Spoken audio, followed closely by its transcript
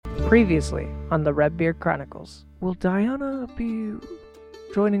Previously on the Redbeard Chronicles. Will Diana be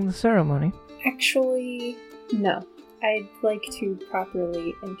joining the ceremony? Actually, no. I'd like to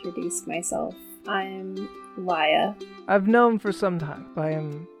properly introduce myself. I'm Laya. I've known for some time. I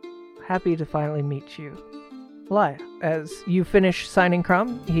am happy to finally meet you. Laya, as you finish signing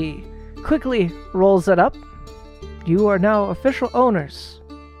Crom, he quickly rolls it up. You are now official owners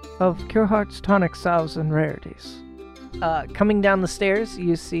of Cure Heart's Tonic Salves and Rarities. Coming down the stairs,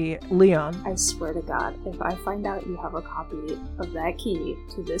 you see Leon. I swear to God, if I find out you have a copy of that key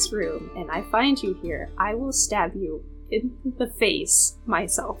to this room and I find you here, I will stab you in the face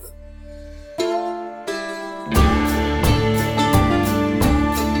myself.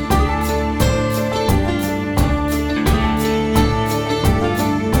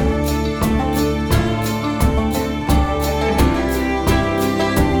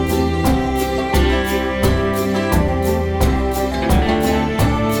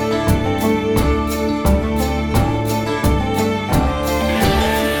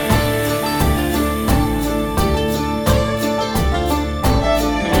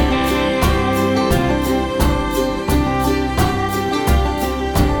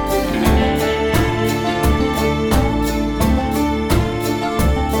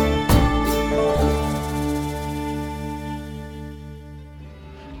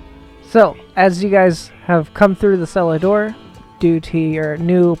 So, as you guys have come through the cellar door, due to your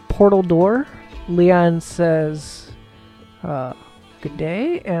new portal door, Leon says, good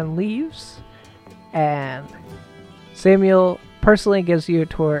day, and leaves. And Samuel personally gives you a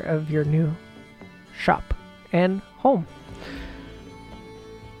tour of your new shop and home.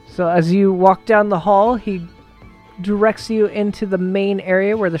 So, as you walk down the hall, he directs you into the main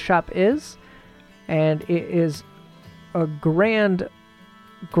area where the shop is. And it is a grand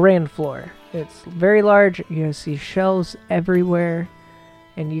floor. It's very large. You see shelves everywhere,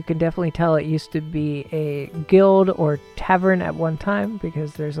 and you can definitely tell it used to be a guild or tavern at one time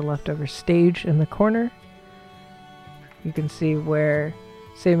because there's a leftover stage in the corner. You can see where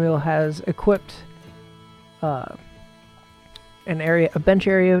Samuel has equipped a bench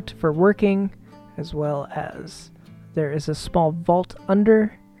area for working, as well as there is a small vault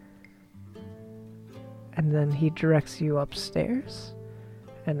under, and then he directs you upstairs.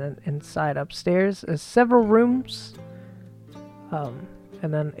 And then inside upstairs is several rooms, and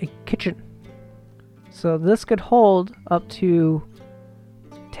then a kitchen. So this could hold up to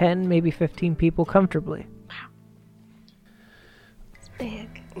 10, maybe 15 people comfortably. Wow. It's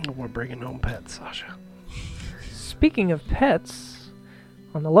big. We're bringing home pets, Sasha. Speaking of pets,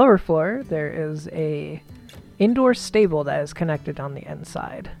 on the lower floor there is a indoor stable that is connected on the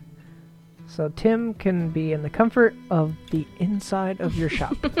inside. So Tim can be in the comfort of the inside of your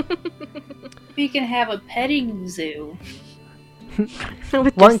shop. We can have a petting zoo.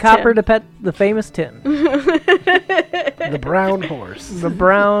 One copper to pet the famous Tim. The brown horse. The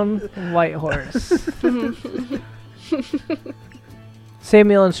brown white horse.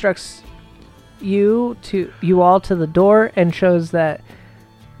 Samuel instructs you all to the door and shows that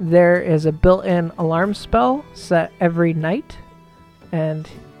there is a built-in alarm spell set every night. And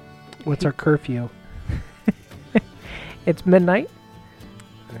what's our curfew? It's midnight.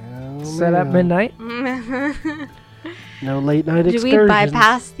 Oh, set at midnight. No late night excursions. Do we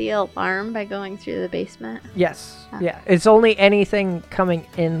bypass the alarm by going through the basement? Yes. Yeah. It's only anything coming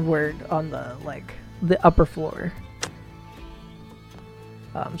inward on the upper floor.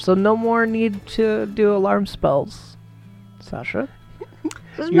 So no more need to do alarm spells, Sasha.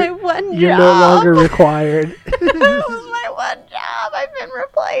 This was my one job. You're no longer required. This was my one job. I've been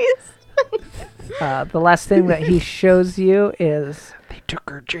replaced. The last thing that he shows you is... They took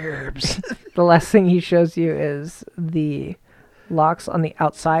her gerbs. The last thing he shows you is the locks on the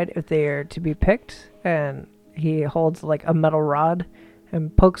outside if they are to be picked. And he holds like a metal rod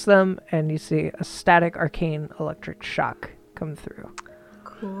and pokes them, and you see a static arcane electric shock come through.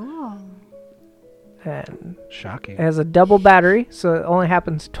 Cool. And shocking. It has a double battery, so it only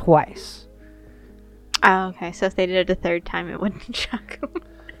happens twice. Oh, okay. So if they did it a third time, it wouldn't shock them.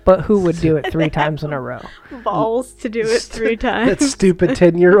 But who would do it 3 times in a row? Balls to do it 3 times. That stupid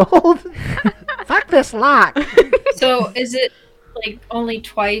 10-year-old. Fuck this lock. So is it like only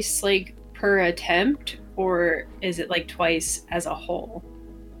twice per attempt, or is it twice as a whole?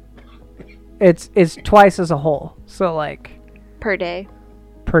 It's twice as a whole. So per day.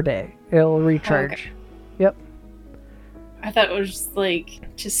 Per day. It'll recharge. Okay. Yep. I thought it was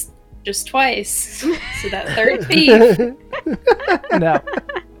just twice. So that third thief. No.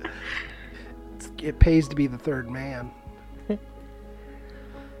 It pays to be the third man.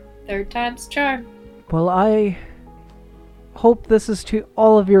 Third time's a charm. Well, I hope this is to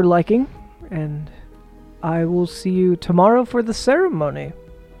all of your liking, and I will see you tomorrow for the ceremony.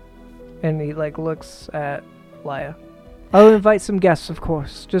 And he looks at Laya. I'll invite some guests, of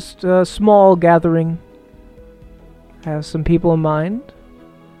course. Just a small gathering. I have some people in mind.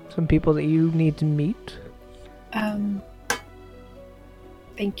 Some people that you need to meet.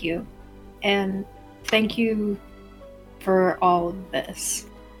 Thank you. And thank you for all of this.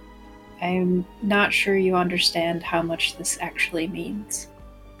 I'm not sure you understand how much this actually means.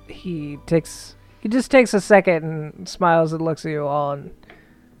 He just takes a second and smiles and looks at you all, and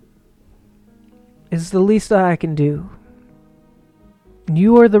it's the least that I can do.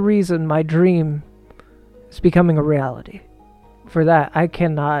 You are the reason my dream is becoming a reality. For that, I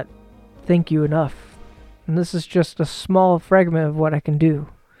cannot thank you enough. And this is just a small fragment of what I can do.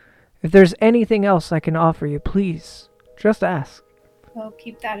 If there's anything else I can offer you, please, just ask. Well,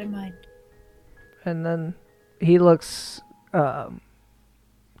 keep that in mind. And then he looks to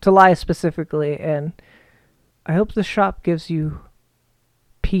Laya specifically, and I hope the shop gives you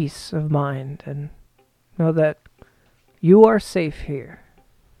peace of mind and know that you are safe here.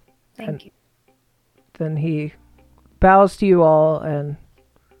 Thank you. Then he bows to you all and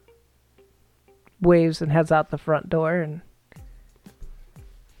waves and heads out the front door. And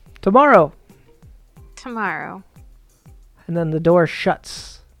tomorrow. And then the door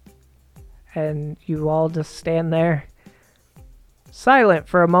shuts. And you all just stand there, silent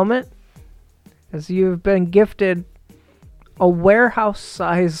for a moment, as you've been gifted a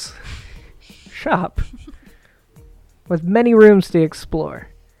warehouse-size shop with many rooms to explore.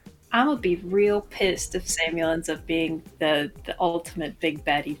 I'm gonna be real pissed if Samuel ends up being the ultimate big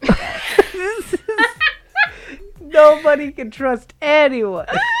bad evil guy. Nobody can trust anyone.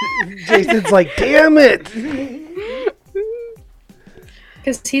 Jason's like, damn it!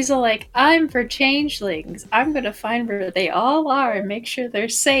 Because he's all like, I'm for changelings. I'm gonna find where they all are and make sure they're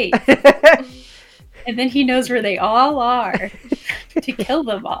safe. And then he knows where they all are to kill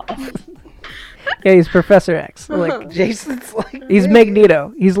them all. Yeah, he's Professor X. Jason's like, He's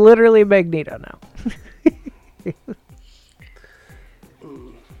Magneto. He's literally Magneto now.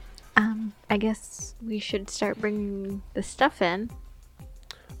 I guess we should start bringing the stuff in.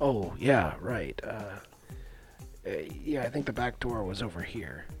 oh, yeah, right. Yeah, I think the back door was over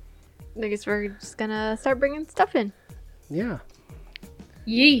here. I guess we're just gonna start bringing stuff in. Yeah.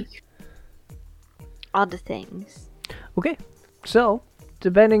 Yee. All the things. Okay, so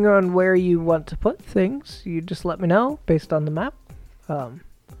depending on where you want to put things, you just let me know based on the map. I'd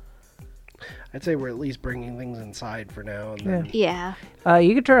say we're at least bringing things inside for now. And then Yeah.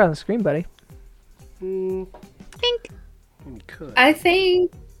 You can turn on the screen, buddy. Think. we could. I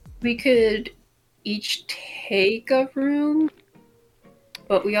think we could each take a room,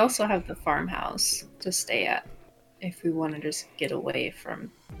 but we also have the farmhouse to stay at if we want to just get away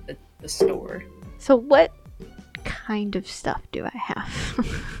from the store. So what kind of stuff do I have?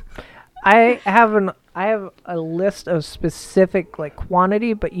 I have a list of specific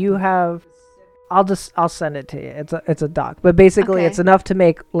quantity, but you have. I'll send it to you. It's a doc, but basically Okay. it's enough to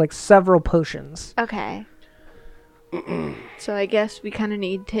make several potions. Okay. So I guess we kind of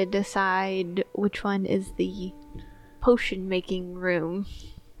need to decide which one is the potion making room.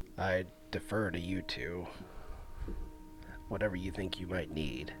 I defer to you two. Whatever you think you might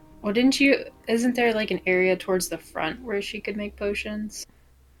need. Well, isn't there an area towards the front where she could make potions?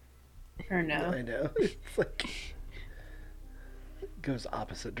 Or no? I know. It's like goes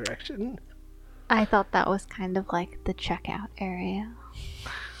opposite direction. I thought that was kind of like the checkout area.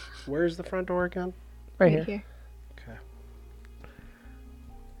 Where's the front door again? Right here. here. Okay.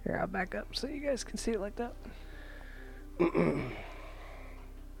 Here, I'll back up so you guys can see it like that.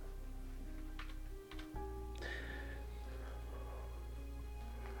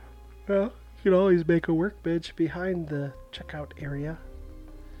 Well, you can always make a workbench behind the checkout area.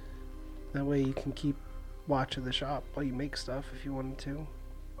 That way you can keep watch of the shop while you make stuff if you wanted to.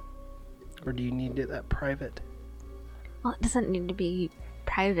 Or do you need it that private? Well, it doesn't need to be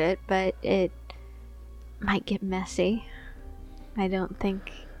private, but it might get messy. I don't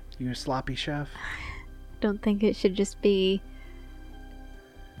think You a sloppy chef? it should just be.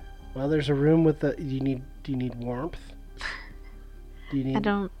 Well, there's a room with the. Do you need warmth? Do you need? I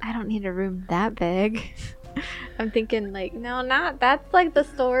don't need a room that big. I'm thinking no, not that's the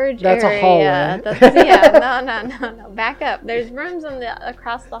storage That's a area. hallway. No. Back up. There's rooms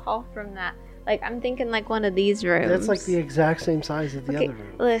across the hall from that. I'm thinking one of these rooms. That's the exact same size as the other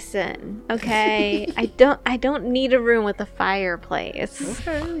room. Listen, okay. I don't need a room with a fireplace.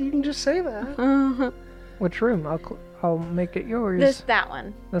 Okay, you can just say that. Which room? I'll make it yours. That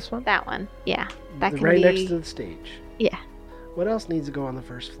one. This one? That one. Yeah. That can Right be next to the stage. Yeah. What else needs to go on the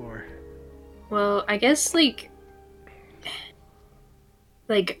first floor? Well, I guess like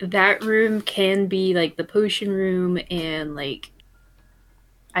that room can be like the potion room, and like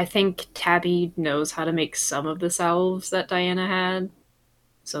I think Tabby knows how to make some of the salves that Diana had.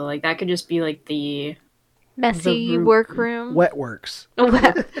 So like that could just be like the Messy room. workroom. Wet works.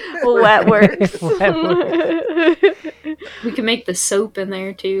 Wet works. Wet works. We can make the soap in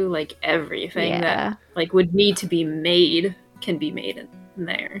there too, like everything Yeah. that like would need to be made can be made in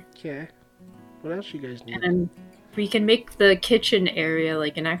there. Okay. What else you guys need? And then we can make the kitchen area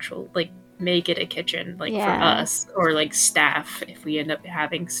like an actual like make it a kitchen like for Yeah. us, or like staff if we end up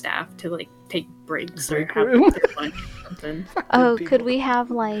having staff to like take breaks Break or have room. like, lunch or something. Oh, People. could we have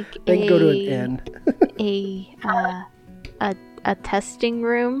like They can go to an inn. a testing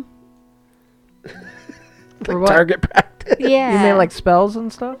room? For Like what? target practice. Yeah. You mean like spells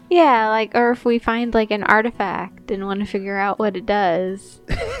and stuff? Yeah, like, or if we find like an artifact and want to figure out what it does.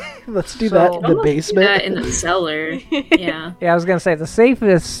 Let's do So- that in the Almost do basement. that in the cellar. Yeah. Yeah, I was gonna say the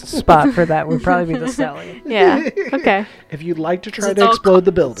safest spot for that would probably be the cellar. Yeah. Okay. If you'd like to 'Cause try it's to all explode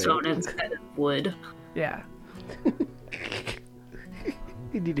the building, cobblestone instead of wood. Yeah.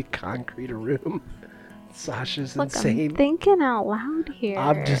 you need to concrete a room. Sasha's Look, insane. I'm thinking out loud here.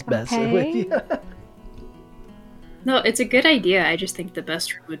 I'm just messing with you. No, it's a good idea. I just think the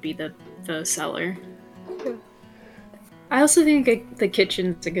best room would be the cellar. I also think the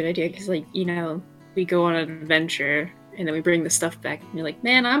kitchen's a good idea because, like, you know, we go on an adventure and then we bring the stuff back and you're like,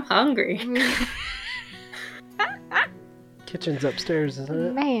 man, I'm hungry. Kitchen's upstairs, isn't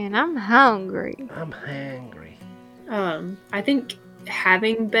it? Man, I'm hungry. I'm hangry. I think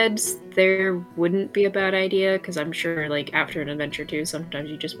having beds there wouldn't be a bad idea because I'm sure, like, after an adventure too, sometimes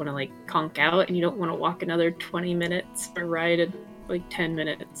you just want to, like, conk out and you don't want to walk another 20 minutes or ride like 10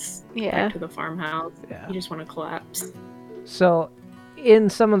 minutes Yeah. back to the farmhouse. Yeah. You just want to collapse. So, in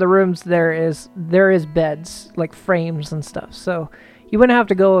some of the rooms, there is beds, like frames and stuff. So, you wouldn't have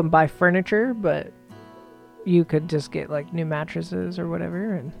to go and buy furniture, but you could just get like new mattresses or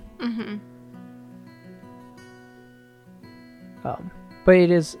whatever. And Mm-hmm. but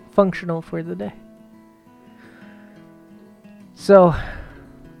it is functional for the day. So,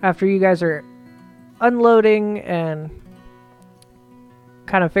 after you guys are unloading and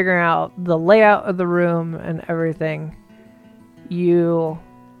kind of figuring out the layout of the room and everything, you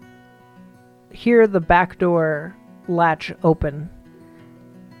hear the back door latch open,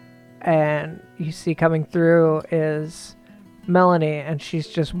 and you see coming through is Melanie, and she's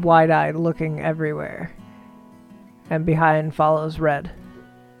just wide-eyed looking everywhere, and behind follows Red.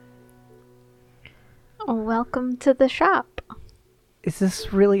 Welcome to the shop. Is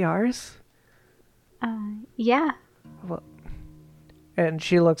this really ours? Yeah. And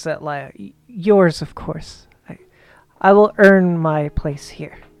she looks at Laya. Yours, of course. I will earn my place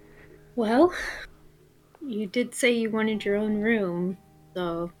here. Well, you did say you wanted your own room,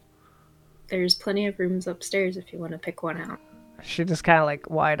 so there's plenty of rooms upstairs if you want to pick one out. She just kind of like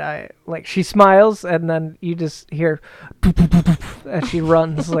wide-eyed, like she smiles, and then you just hear as she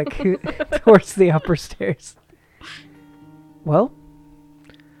runs like towards the upper stairs. Well,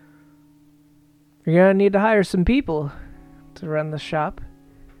 you're gonna need to hire some people to run the shop.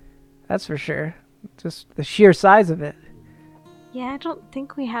 That's for sure. Just the sheer size of it. Yeah, I don't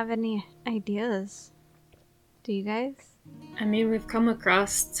think we have any ideas. Do you guys? I mean, we've come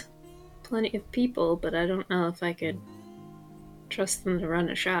across plenty of people, but I don't know if I could trust them to run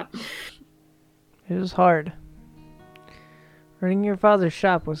a shop. It was hard. Running your father's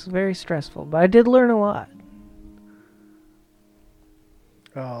shop was very stressful, but I did learn a lot.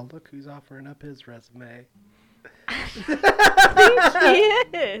 Oh, look who's offering up his resume. He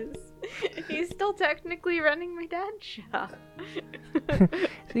is. He's still technically running my dad's shop.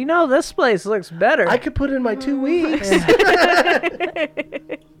 You know, this place looks better. I could put in my 2 weeks.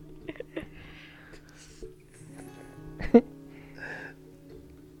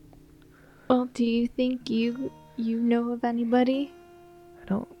 Well, do you think you know of anybody? I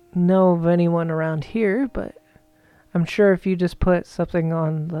don't know of anyone around here, but I'm sure if you just put something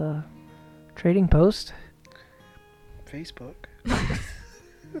on the trading post, Facebook.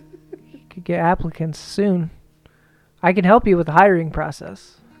 you could get applicants soon. I can help you with the hiring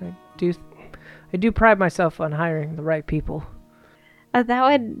process. I do pride myself on hiring the right people.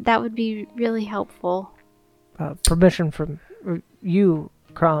 That would be really helpful. Permission from you,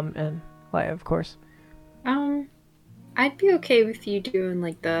 Crom, and Leia, of course. I'd be okay with you doing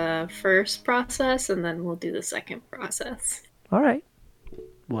like the first process and then we'll do the second process. All right.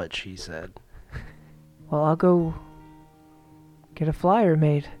 What she said. Well, I'll go get a flyer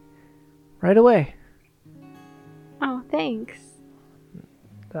made right away. Oh, thanks.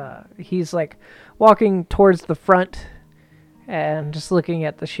 He's like walking towards the front and just looking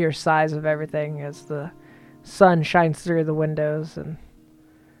at the sheer size of everything as the sun shines through the windows. And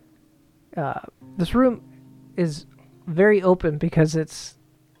this room is very open because there's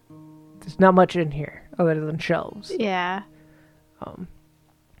not much in here other than shelves. Yeah.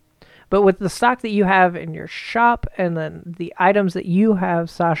 But with the stock that you have in your shop and then the items that you have,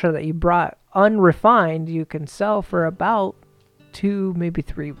 Sasha, that you brought unrefined, you can sell for about 2, maybe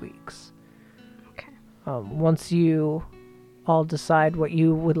 3 weeks. Okay. Once you all decide what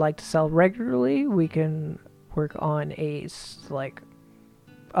you would like to sell regularly, we can work on a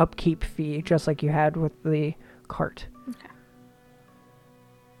upkeep fee, just like you had with the cart. Okay.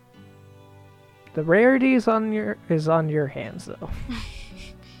 The rarity is on your hands, though.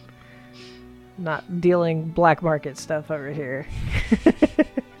 Not dealing black market stuff over here.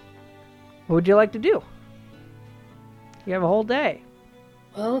 What would you like to do? You have a whole day.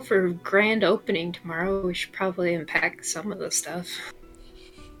 Well, for grand opening tomorrow, we should probably unpack some of the stuff.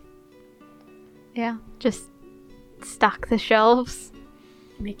 Yeah, just stock the shelves.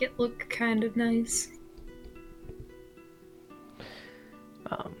 Make it look kind of nice.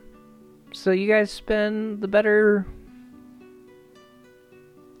 So you guys spend the better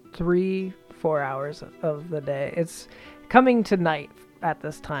 3-4 hours of the day. It's coming to night at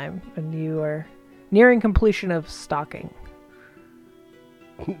this time, and you are nearing completion of stocking.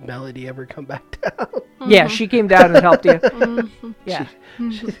 Melody ever come back down? Yeah, she came down and helped you. Yeah.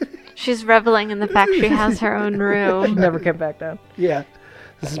 She's reveling in the fact she has her own She room. never came back down. Yeah.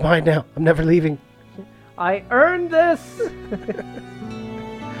 This is mine now. I'm never leaving. I earned this!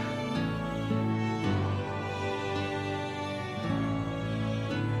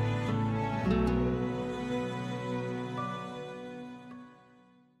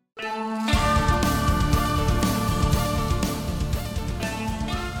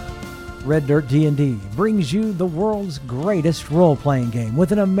 Red Dirt D&D brings you the world's greatest role-playing game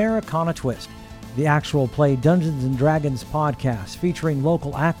with an Americana twist. The Actual Play Dungeons & Dragons podcast featuring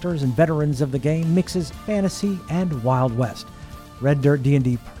local actors and veterans of the game mixes fantasy and Wild West. Red Dirt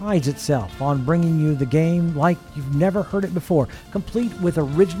D&D prides itself on bringing you the game like you've never heard it before, complete with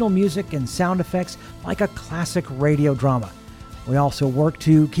original music and sound effects like a classic radio drama. We also work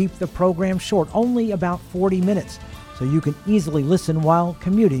to keep the program short, only about 40 minutes, so you can easily listen while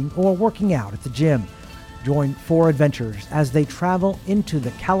commuting or working out at the gym. Join 4 adventurers as they travel into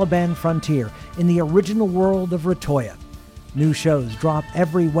the Caliban frontier in the original world of Ratoya. New shows drop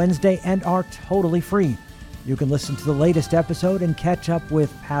every Wednesday and are totally free. You can listen to the latest episode and catch up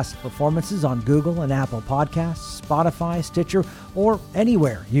with past performances on Google and Apple Podcasts, Spotify, Stitcher, or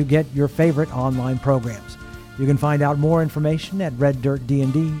anywhere you get your favorite online programs. You can find out more information at Red Dirt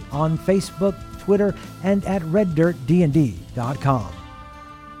D&D on Facebook, Twitter, and at reddirtdnd.com.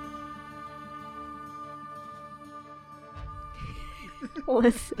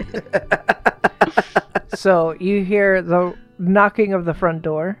 Listen. So you hear the knocking of the front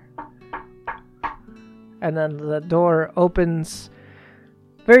door, and then the door opens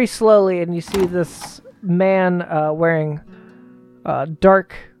very slowly, and you see this man wearing a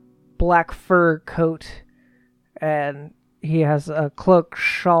dark black fur coat, and he has a cloak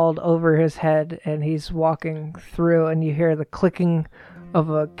shawled over his head, and he's walking through, and you hear the clicking of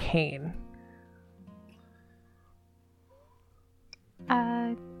a cane.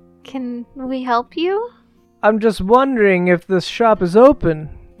 Can we help you? I'm just wondering if this shop is open.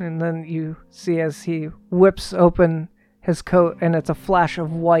 And then you see as he whips open his coat, and it's a flash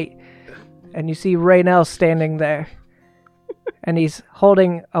of white, and you see Raynell standing there. And he's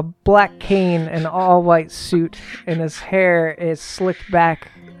holding a black cane and all white suit, and his hair is slicked back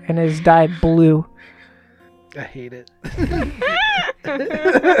and is dyed blue. I hate it.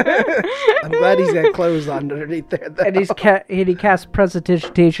 I'm glad he's got clothes on underneath there, though. And he casts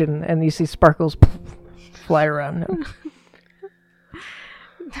Prestidigitation, and you see sparkles fly around him.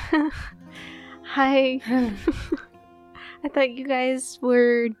 Hi. I thought you guys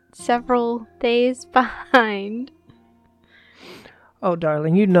were several days behind. Oh,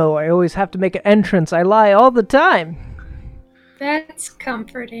 darling, you know I always have to make an entrance. I lie all the time. That's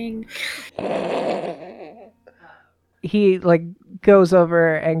comforting. He goes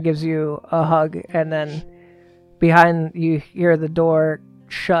over and gives you a hug, and then behind you hear the door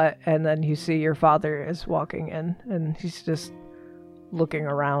shut, and then you see your father is walking in, and he's just looking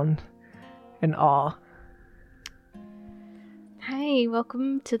around in awe. Hi,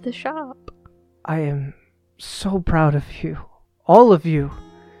 welcome to the shop. I am so proud of you, all of you.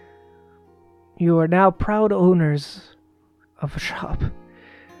 You are now proud owners of a shop.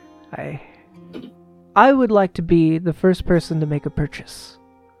 I would like to be the first person to make a purchase.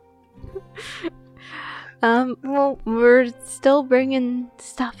 Well, we're still bringing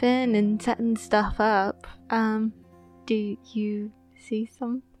stuff in and setting stuff up. Do you see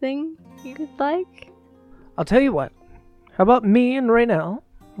something you'd like? I'll tell you what. How about me and Raynell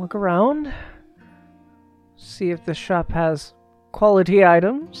look around, see if the shop has quality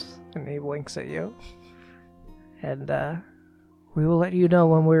items, and he winks at you. And we will let you know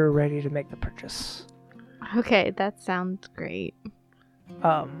when we're ready to make the purchase. Okay, that sounds great.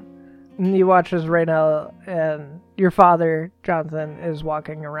 And you watch as Raynell and your father, Jonathan, is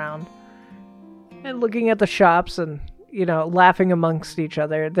walking around and looking at the shops and, you know, laughing amongst each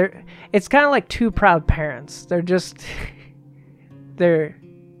other. It's kind of like two proud parents. They're just... they're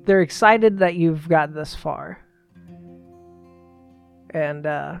excited that you've got this far. And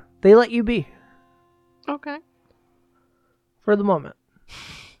they let you be. Okay. For the moment.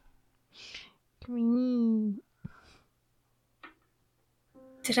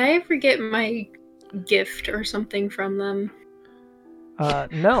 Did I ever get my gift or something from them?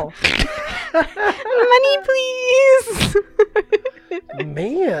 No. Money, please!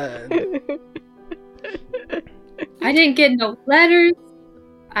 Man. I didn't get no letters.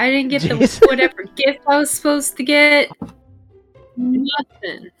 I didn't get the whatever gift I was supposed to get.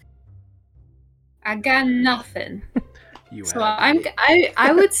 Nothing. I got nothing.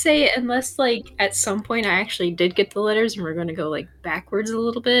 I would say unless like at some point I actually did get the letters and we're gonna go like backwards a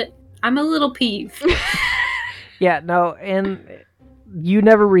little bit, I'm a little peeved. Yeah, no, and you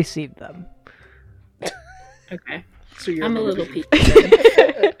never received them. Okay. So I'm a little peeved.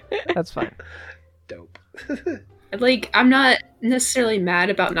 That's fine. Dope. Like, I'm not necessarily mad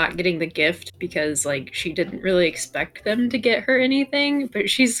about not getting the gift because, like, she didn't really expect them to get her anything, but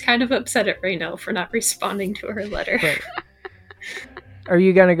she's kind of upset at Raynell for not responding to her letter. Right. Are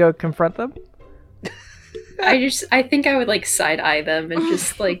you gonna go confront them? I think I would, like, side-eye them and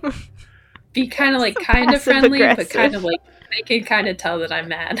just, like, be kind of, like, kind of friendly, but kind of, like, they can kind of tell that I'm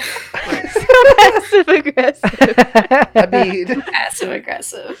mad. Passive-aggressive. I mean...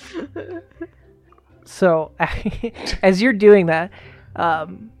 Passive-aggressive. So, as you're doing that,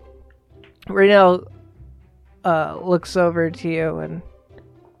 Raynell looks over to you and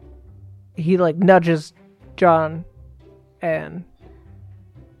he like nudges John, and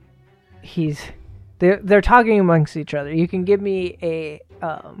they're talking amongst each other. You can give me a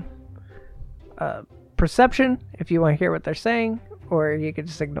perception if you want to hear what they're saying, or you can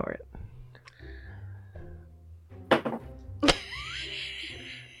just ignore it.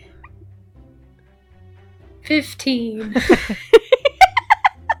 $15.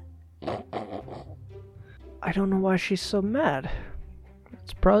 I don't know why she's so mad.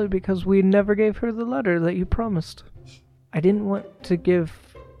 It's probably because we never gave her the letter that you promised. I didn't want to give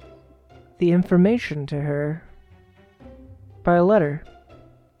the information to her by a letter.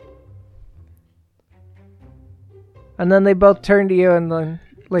 And then they both turn to you and then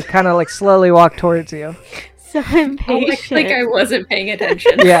like kind of like slowly walk towards you. So impatient. Like I wasn't paying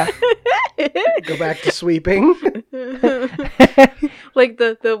attention. Yeah. Go back to sweeping. Like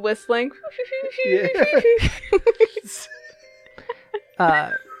the whistling.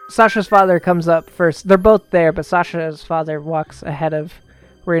 Yeah. Sasha's father comes up first. They're both there, but Sasha's father walks ahead of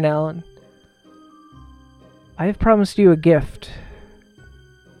Raynell, and I have promised you a gift.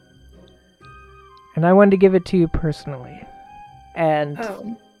 And I wanted to give it to you personally. And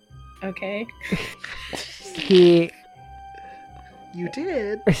Oh. Okay. You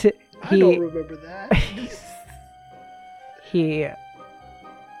did? I he don't remember that. he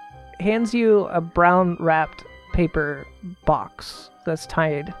hands you a brown wrapped paper box that's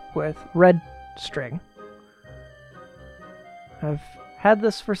tied with red string. I've had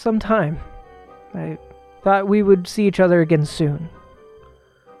this for some time. I thought we would see each other again soon.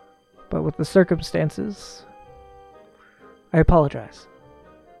 But with the circumstances, I apologize.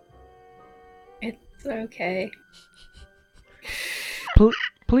 It's okay.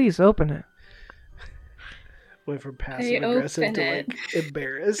 Please open it. Went from passive aggressive to like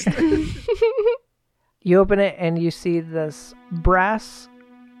embarrassed. You open it and you see this brass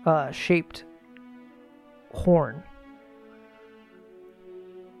shaped horn.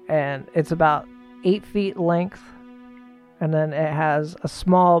 And it's about 8 feet length. And then it has a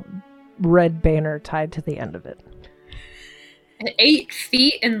small red banner tied to the end of it. 8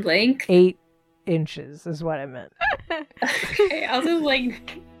 feet in length? 8 inches is what I meant. Okay, I was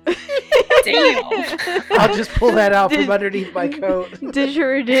like, damn. I'll just pull that out from underneath my coat.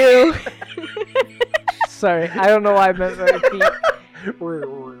 Didgeridoo. Sorry, I don't know why I meant that feet.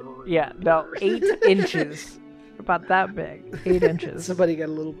 Yeah, no, 8 inches about that big. 8 inches. Somebody got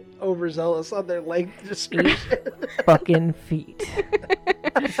a little overzealous on their length description. Fucking feet.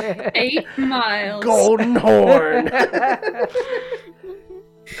 8 miles. Golden horn.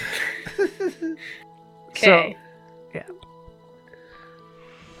 Okay. So,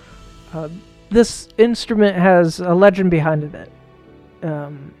 yeah. This instrument has a legend behind it.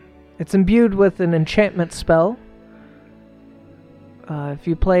 It's imbued with an enchantment spell. If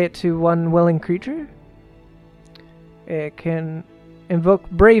you play it to one willing creature, it can invoke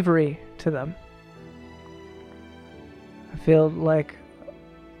bravery to them. I feel like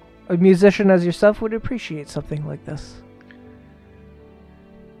a musician as yourself would appreciate something like this.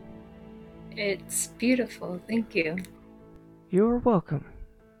 It's beautiful. Thank you. You're welcome.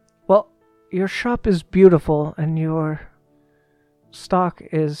 Well, your shop is beautiful and your stock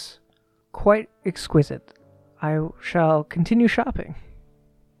is quite exquisite. I shall continue shopping.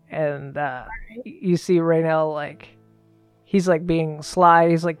 And you see Raynell, like, he's like being sly.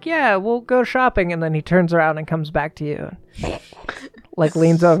 He's like, yeah, we'll go shopping. And then he turns around and comes back to you. And, like,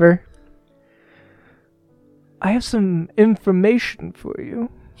 leans over. I have some information for you.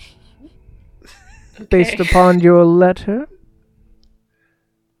 Okay. Based upon your letter.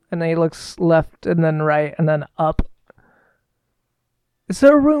 And then he looks left and then right and then up. Is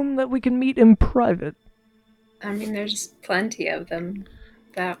there a room that we can meet in private? I mean, there's plenty of them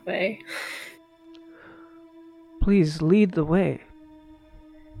that way. Please lead the way.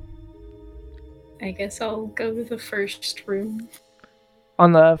 I guess I'll go to the first room.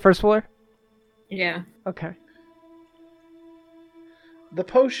 On the first floor? Yeah. Okay. The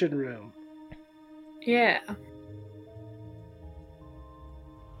potion room. Yeah.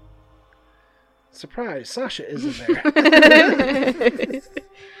 Surprise, Sasha isn't there.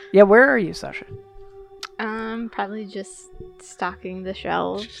 Yeah, where are you, Sasha? Probably just stocking the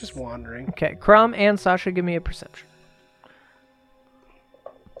shelves. She's just wandering. Okay, Crom and Sasha, give me a perception.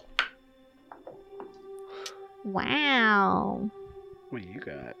 Wow. What you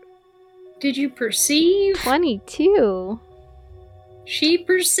got? Did you perceive? 22. She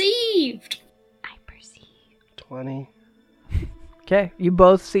perceived. I perceive. 20. Okay, you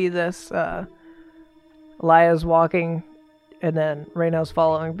both see this. Laya's walking, and then Raynell's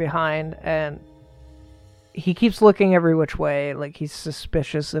following behind, and he keeps looking every which way, like he's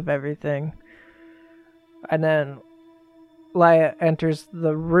suspicious of everything. And then Laya enters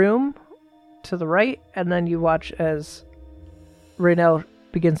the room to the right, and then you watch as Raynell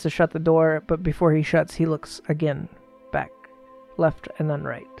begins to shut the door, but before he shuts, he looks again back, left, and then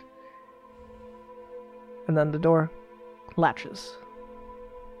right. And then the door latches.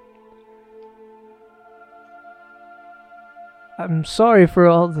 I'm sorry for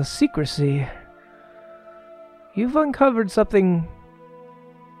all the secrecy. You've uncovered something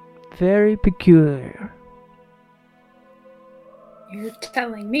very peculiar. You're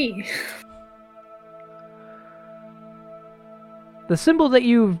telling me. The symbol that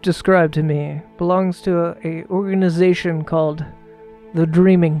you've described to me belongs to a organization called the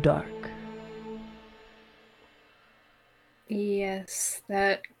Dreaming Dark. Yes,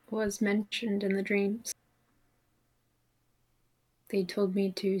 that was mentioned in the dreams. They told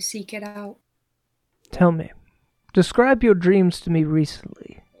me to seek it out. Tell me, describe your dreams to me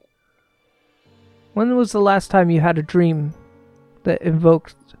recently. When was the last time you had a dream that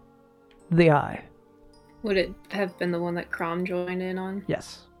invoked the Eye? Would it have been the one that Crom joined in on?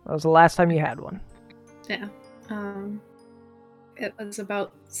 Yes, that was the last time you had one. Yeah. It was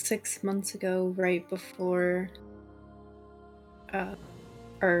about 6 months ago, right before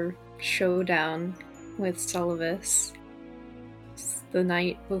our showdown with Sullivis. The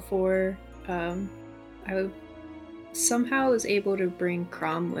night before, I somehow was able to bring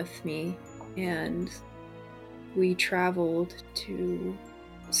Crom with me, and we traveled to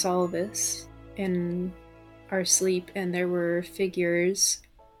Sullivis in our sleep, and there were figures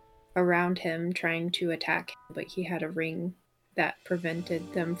around him trying to attack him, but he had a ring that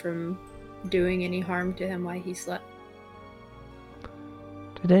prevented them from doing any harm to him while he slept.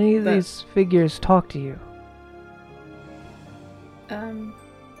 Did any of these figures talk to you?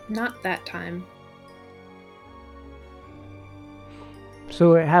 Not that time.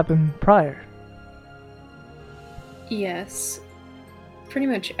 So it happened prior? Yes. Pretty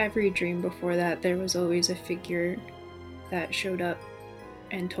much every dream before that, there was always a figure that showed up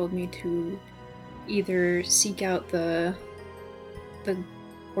and told me to either seek out the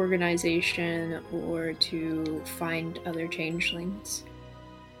organization or to find other changelings.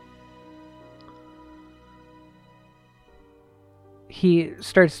 He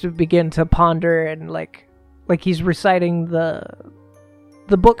starts to begin to ponder and like he's reciting the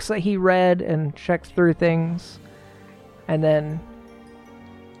books that he read and checks through things. And then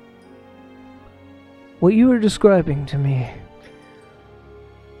what you were describing to me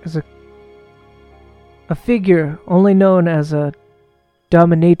is a figure only known as a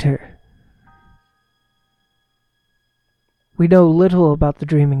dominator. We know little about the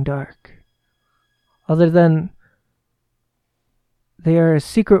Dreaming Dark, other than they are a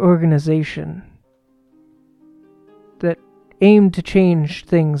secret organization that aim to change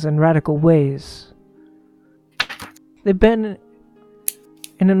things in radical ways. They've been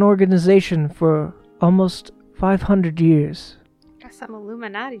in an organization for almost 500 years. Got some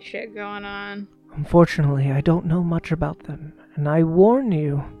Illuminati shit going on. Unfortunately, I don't know much about them, and I warn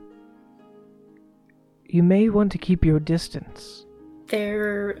you, you may want to keep your distance.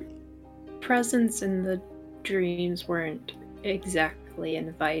 Their presence in the dreams weren't exactly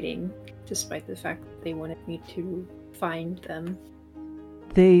inviting, despite the fact that they wanted me to find them.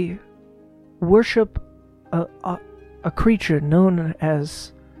 They worship a creature known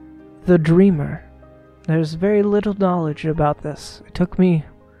as the Dreamer. There's very little knowledge about this. It took me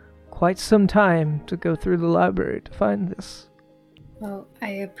quite some time to go through the library to find this. Well, I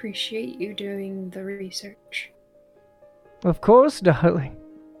appreciate you doing the research. Of course, darling.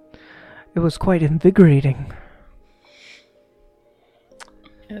 It was quite invigorating.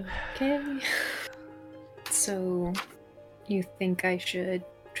 Okay. So, you think I should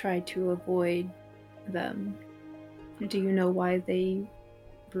try to avoid them? Do you know why they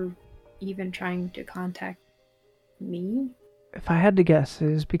were even trying to contact me? If I had to guess, it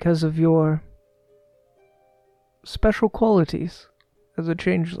is because of your special qualities as a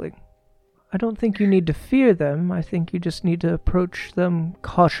changeling. I don't think you need to fear them. I think you just need to approach them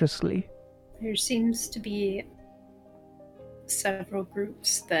cautiously. There seems to be several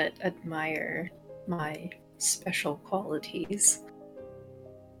groups that admire my special qualities.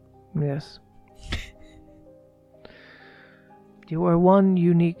 Yes. You are one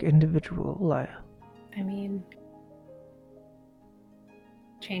unique individual, Laya. I mean,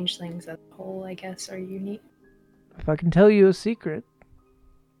 changelings as a whole, I guess, are unique. If I can tell you a secret,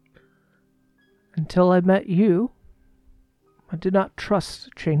 until I met you, I did not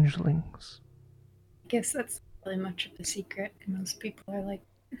trust changelings. I guess that's not really much of a secret. Most people are like...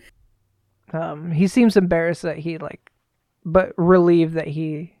 He seems embarrassed that but relieved that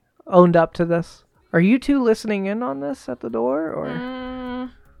he owned up to this. Are you two listening in on this at the door, or?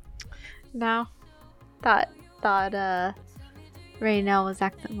 No. Thought Raynell was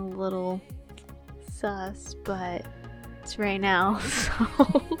acting a little sus, but it's Raynell,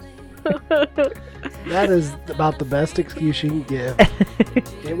 so... That is about the best excuse you can give.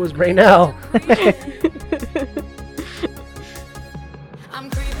 It was Raynell. I'm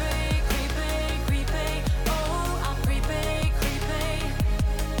creepy, creepy, creepy. Oh, I'm creepy, creepy.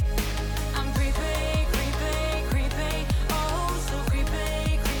 I'm creepy, creepy, creepy. Oh, so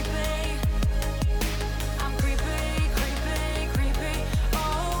creepy, creepy. I'm creepy, creepy, creepy.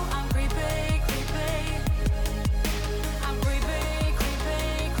 Oh, I'm creepy, creepy. I'm creepy,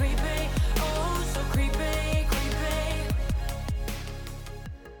 creepy, creepy. Oh, so creepy, creepy.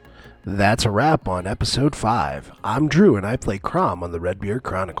 That's a wrap on episode 5. I'm Drew and I play Crom on the Redbeard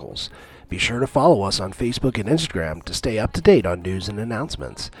Chronicles. Be sure to follow us on Facebook and Instagram to stay up to date on news and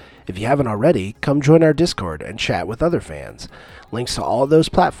announcements. If you haven't already, come join our Discord and chat with other fans. Links to all those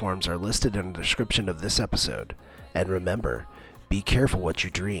platforms are listed in the description of this episode. And remember, be careful what you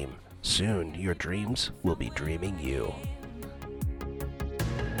dream. Soon your dreams will be dreaming you.